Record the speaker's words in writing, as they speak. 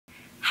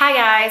Hi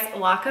guys,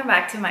 welcome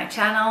back to my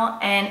channel,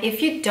 and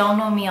if you don't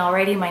know me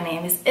already, my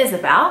name is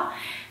Isabelle,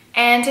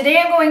 and today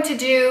I'm going to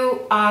do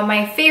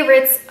my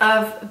favorites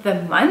of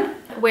the month,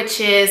 which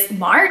is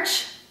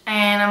March,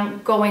 and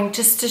I'm going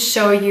just to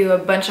show you a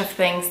bunch of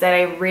things that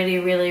I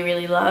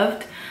really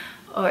loved,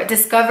 or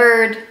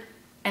discovered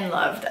and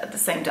loved at the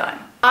same time.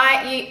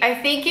 I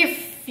think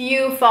if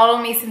you follow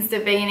me since the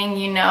beginning,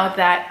 you know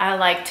that I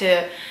like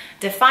to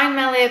define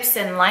my lips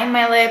and line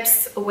my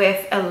lips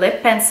with a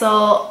lip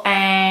pencil,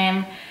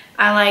 and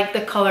I like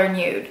the color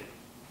nude.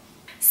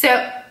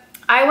 So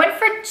I went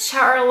for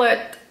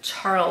Charlotte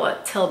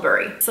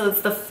Tilbury. So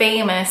it's the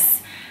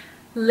famous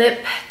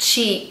lip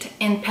cheat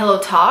in Pillow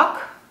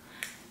Talk,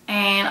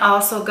 and I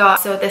also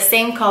got the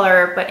same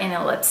color but in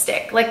a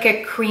lipstick, like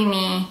a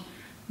creamy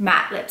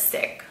matte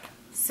lipstick.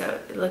 So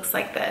it looks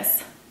like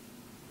this.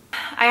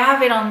 I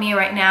have it on me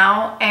right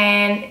now,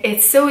 and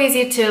it's so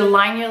easy to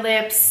line your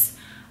lips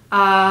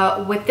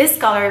with this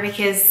color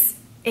because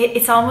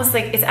it's almost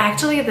like it's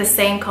actually the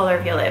same color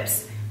of your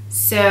lips.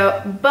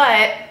 So,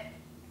 but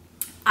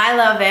I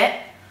love it,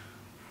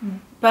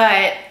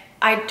 but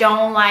I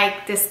don't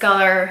like this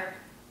color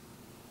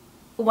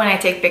when I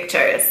take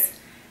pictures.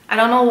 I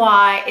don't know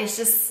why. It's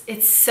just,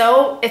 it's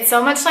so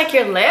much like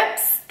your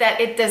lips that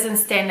it doesn't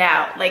stand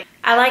out. Like,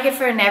 I like it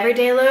for an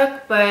everyday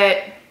look,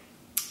 but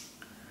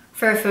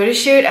for a photo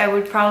shoot, I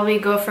would probably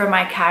go for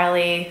my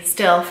Kylie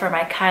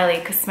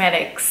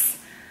Cosmetics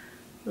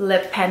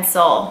lip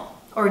pencil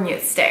or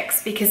nude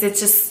sticks, because it's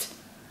just,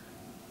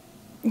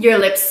 your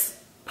lips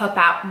pop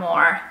out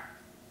more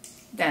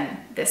than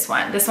this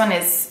one. This one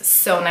is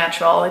so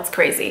natural, it's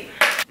crazy.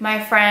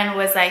 My friend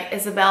was like,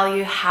 Isabelle,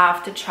 you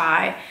have to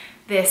try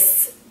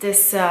this beauty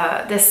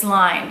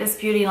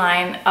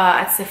line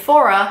at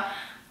Sephora,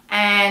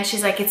 and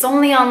she's like, it's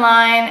only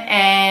online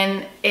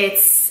and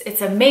it's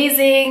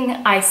amazing.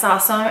 I saw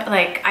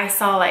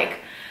a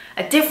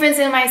difference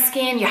in my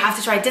skin. You have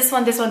to try this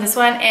one.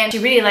 And she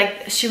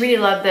really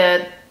loved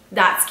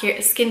that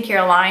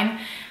skincare line,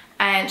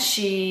 and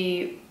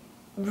she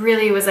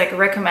really was like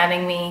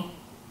recommending me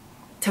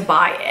to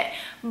buy it.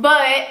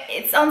 But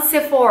it's on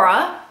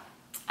Sephora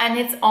and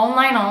it's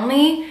online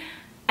only,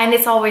 and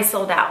it's always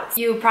sold out.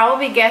 You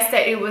probably guessed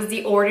that it was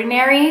The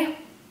Ordinary.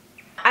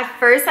 At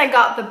first I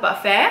got the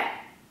buffet.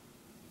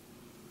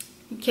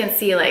 You can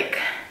see, like,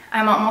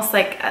 I'm almost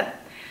like at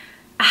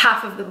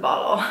half of the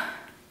bottle.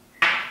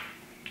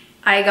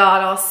 I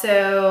got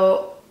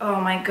also,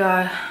 oh my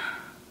god,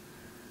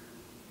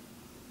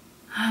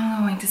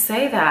 I'm going to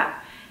say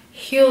that,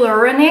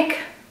 hyaluronic.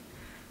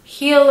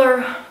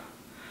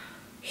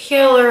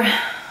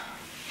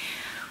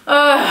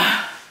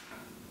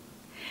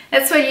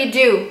 That's what you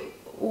do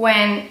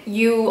when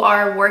you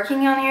are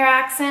working on your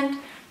accent.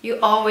 You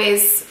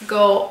always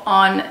go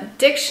on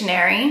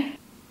dictionary.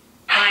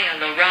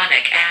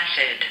 Hyaluronic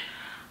acid.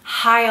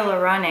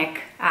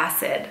 Hyaluronic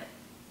acid.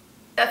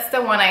 That's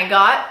the one I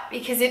got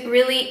because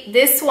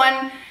this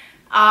one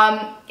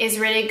is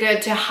really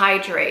good to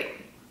hydrate.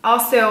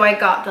 Also, I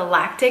got the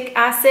lactic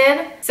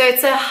acid. So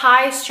it's a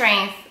high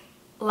strength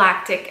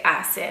lactic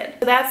acid.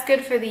 So that's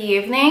good for the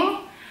evening.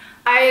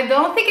 I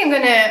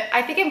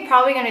think I'm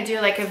probably gonna do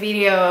like a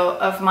video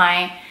of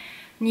my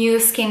new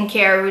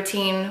skincare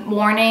routine,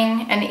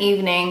 morning and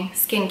evening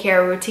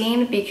skincare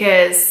routine,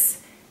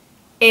 because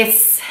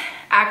it's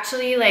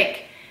actually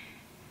like,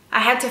 I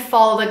had to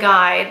follow the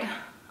guide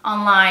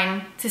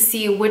online to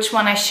see which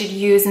one I should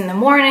use in the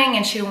morning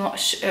and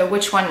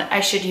which one I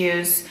should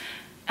use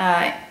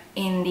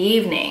in the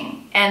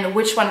evening, and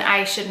which one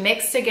I should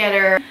mix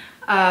together.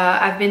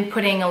 I've been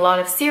putting a lot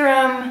of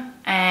serum,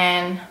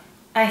 and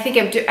I think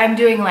I'm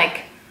doing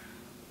like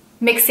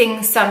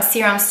mixing some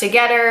serums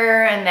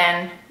together and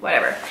then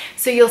whatever.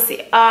 So you'll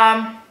see.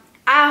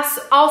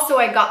 Also,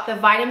 I got the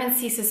vitamin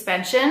C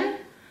suspension.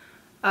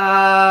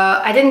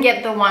 I didn't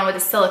get the one with the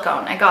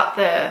silicone. I got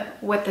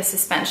with the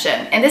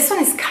suspension, and this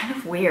one is kind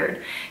of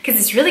weird because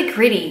it's really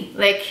gritty.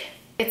 Like,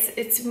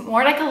 it's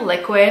more like a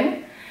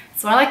liquid.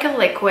 It's more like a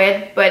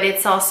liquid, but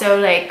it's also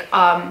like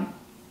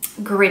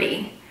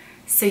gritty.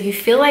 So you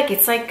feel like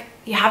it's like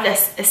you have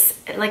this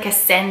like a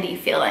sandy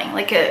feeling,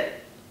 like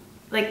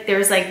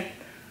there's like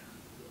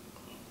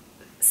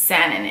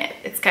sand in it.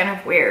 It's kind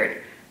of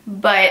weird,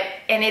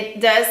 and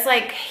it does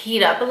like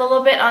heat up a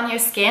little bit on your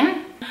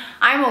skin.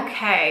 I'm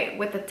okay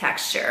with the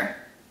texture.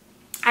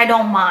 I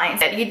don't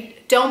mind. You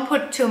don't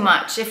put too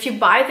much. If you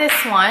buy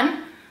this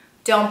one,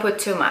 don't put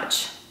too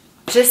much.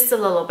 Just a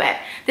little bit.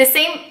 The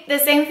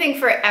same thing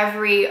for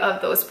every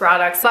of those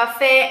products.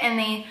 Buffet and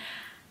the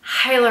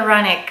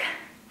hyaluronic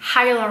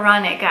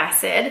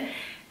acid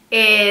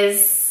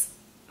is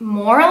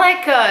more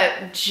like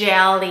a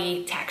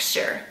jelly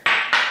texture.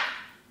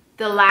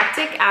 The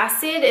lactic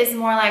acid is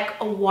more like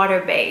a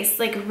water base,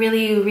 like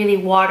really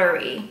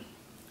watery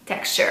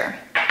texture.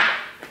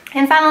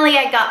 And finally,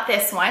 I got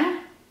this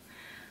one.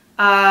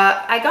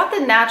 I got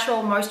the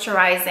natural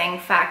moisturizing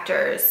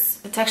factors.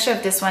 The texture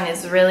of this one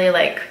is really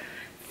like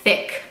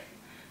thick.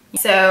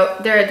 So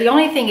the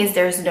only thing is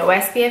there's no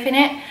SPF in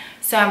it.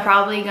 So I'm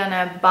probably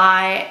gonna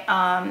buy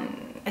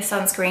a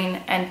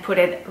sunscreen and put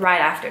it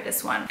right after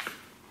this one.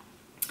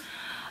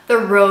 The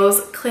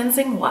Rose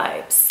Cleansing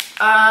Wipes.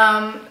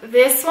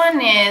 This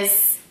one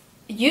is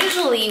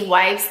usually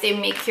wipes, they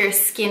make your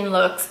skin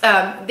look,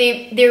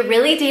 they're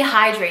really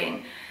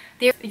dehydrating.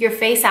 Your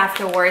face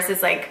afterwards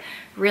is like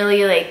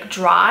really like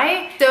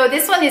dry. So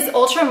this one is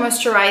ultra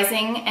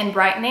moisturizing and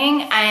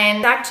brightening,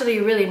 and actually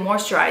really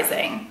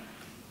moisturizing.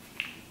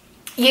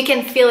 You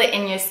can feel it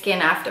in your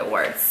skin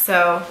afterwards.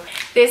 So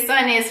this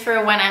one is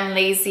for when I'm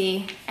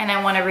lazy and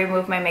I want to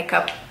remove my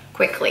makeup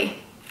quickly.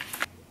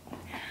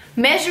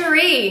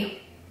 Mejuri.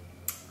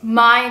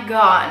 My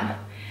God,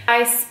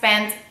 I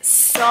spent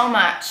so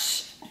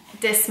much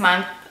this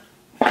month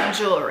on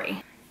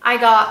jewelry. I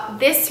got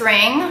this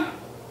ring,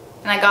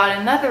 and I got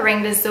another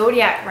ring, the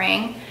Zodiac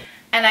ring,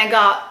 and I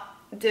got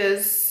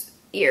those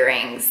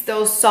earrings,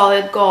 those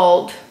solid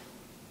gold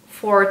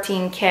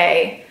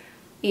 14K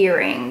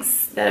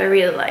earrings that I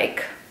really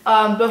like.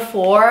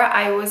 Before,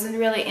 I wasn't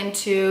really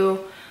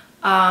into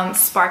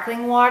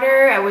sparkling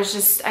water.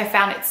 I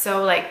found it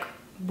so like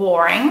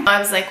boring. I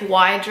was like,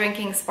 why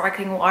drinking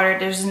sparkling water?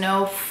 There's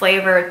no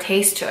flavor or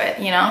taste to it,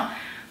 you know?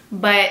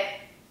 But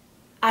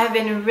I've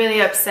been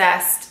really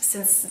obsessed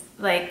since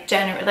like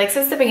January, like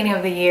since the beginning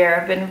of the year.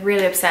 I've been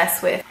really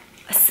obsessed with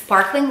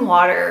sparkling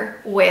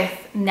water with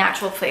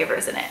natural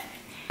flavors in it.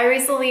 I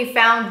recently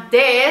found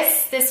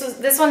this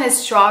one is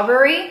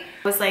strawberry. I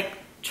was like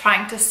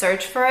trying to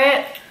search for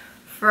it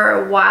for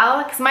a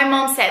while because my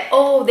mom said,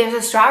 oh, there's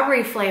a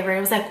strawberry flavor.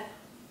 I was like,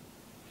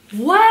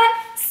 what?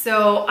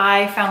 So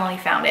I finally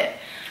found it,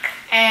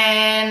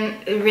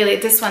 and really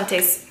this one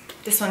tastes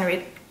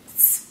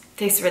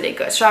really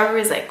good.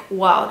 Strawberry is like,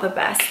 wow, the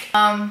best.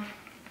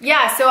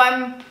 Yeah,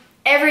 so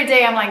every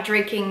day I'm like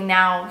drinking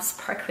now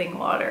sparkling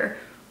water.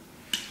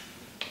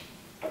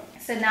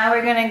 So now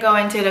we're gonna go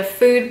into the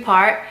food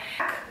part.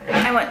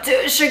 I went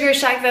to Sugar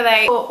Shack that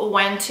I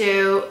went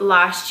to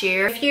last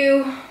year. If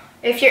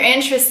you're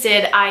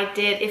interested, I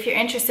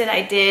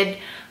did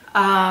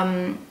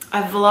a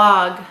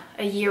vlog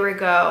a year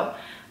ago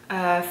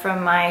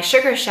from my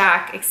Sugar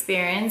Shack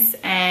experience,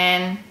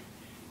 and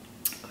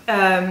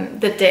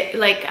the day,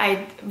 like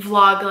I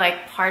vlog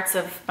like parts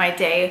of my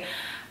day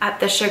at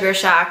the Sugar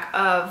Shack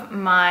of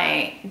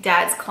my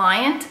dad's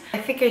client. I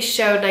think I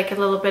showed like a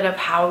little bit of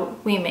how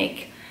we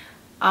make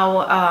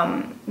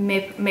our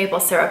maple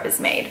syrup is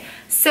made.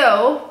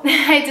 So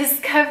I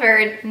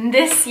discovered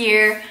this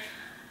year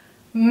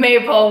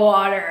maple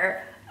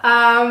water.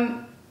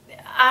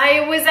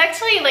 I was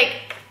actually like,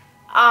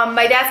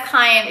 my dad's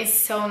client is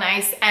so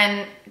nice,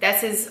 and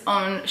that's his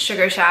own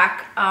Sugar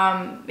Shack.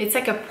 It's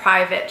like a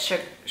private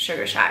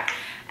Sugar Shack,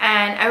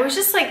 and I was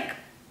just like,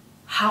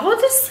 how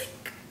does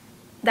like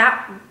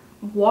that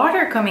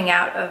water coming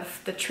out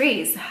of the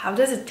trees, how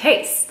does it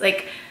taste?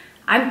 Like,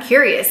 I'm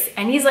curious.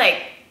 And he's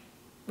like,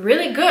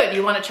 really good,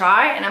 you want to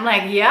try? And I'm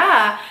like,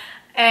 yeah.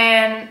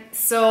 And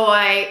so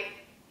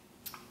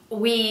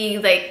we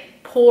like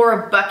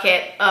pour a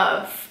bucket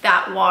of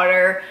that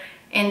water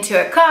into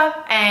a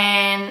cup,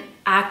 and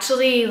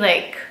actually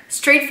like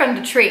straight from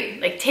the tree,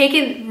 like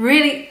taken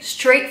really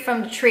straight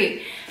from the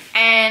tree.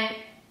 And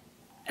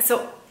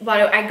so,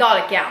 but I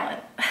got a gallon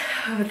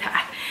of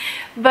that.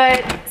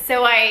 But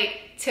so I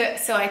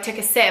took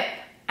a sip,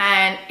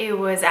 and it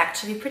was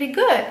actually pretty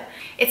good.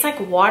 It's like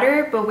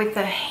water, but with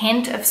a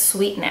hint of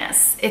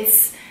sweetness. It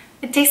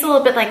tastes a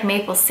little bit like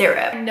maple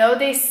syrup. I know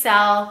they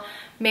sell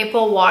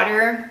maple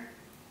water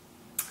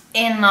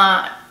in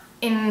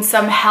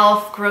some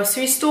health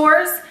grocery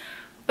stores,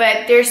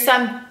 but there's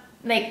some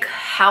like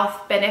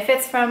health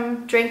benefits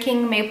from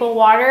drinking maple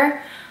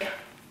water.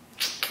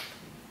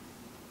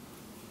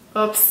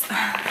 Oops,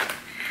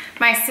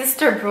 my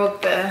sister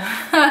broke the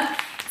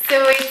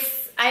so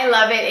I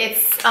love it.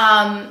 It's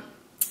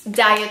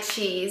diet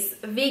cheese,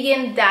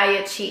 vegan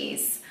diet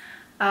cheese.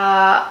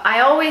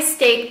 I always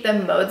take the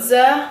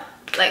mozzarella,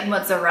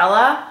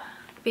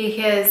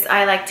 because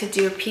I like to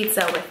do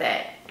pizza with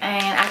it.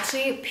 And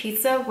actually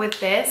pizza with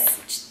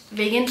this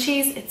vegan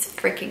cheese, it's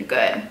freaking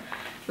good.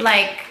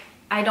 Like,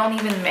 I don't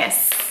even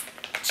miss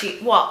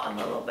cheese, well, a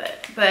little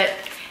bit, but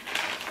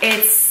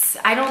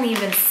I don't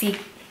even see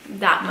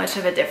that much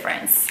of a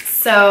difference.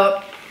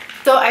 So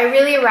I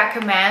really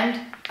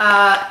recommend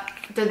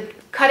the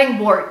cutting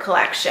board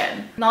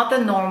collection, not the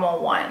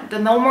normal one. The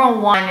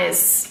normal one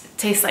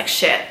tastes like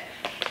shit.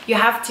 You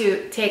have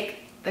to take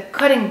the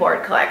cutting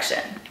board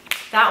collection.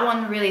 That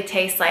one really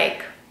tastes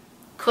like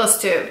close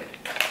to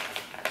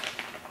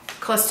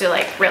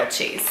like real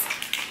cheese.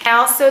 I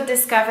also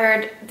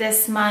discovered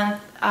this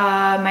month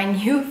my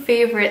new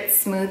favorite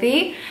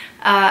smoothie,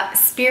 the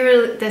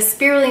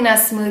spirulina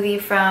smoothie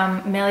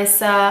from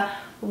Melissa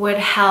Wood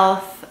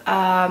Health,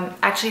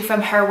 actually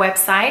from her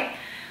website.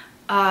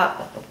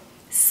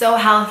 So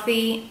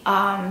healthy.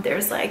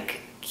 There's like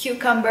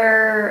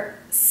cucumber,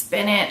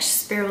 spinach,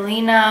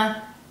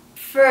 spirulina.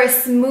 For a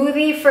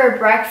smoothie for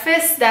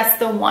breakfast, that's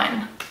the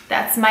one.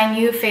 That's my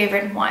new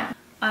favorite one.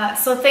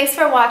 So thanks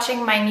for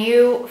watching my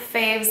new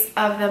faves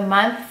of the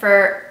month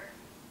for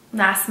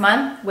last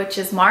month, which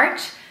is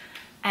March.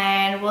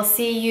 and we'll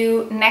see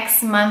you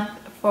next month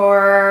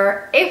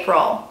for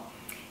April.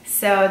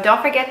 So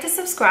don't forget to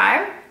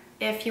subscribe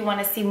if you want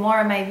to see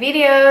more of my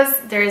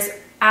videos. There's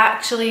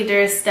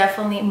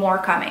definitely more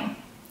coming.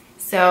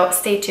 So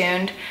stay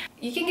tuned.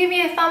 You can give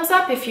me a thumbs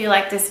up if you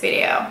like this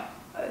video.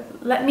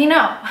 Let me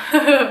know.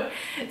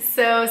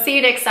 So see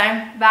you next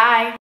time.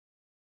 Bye.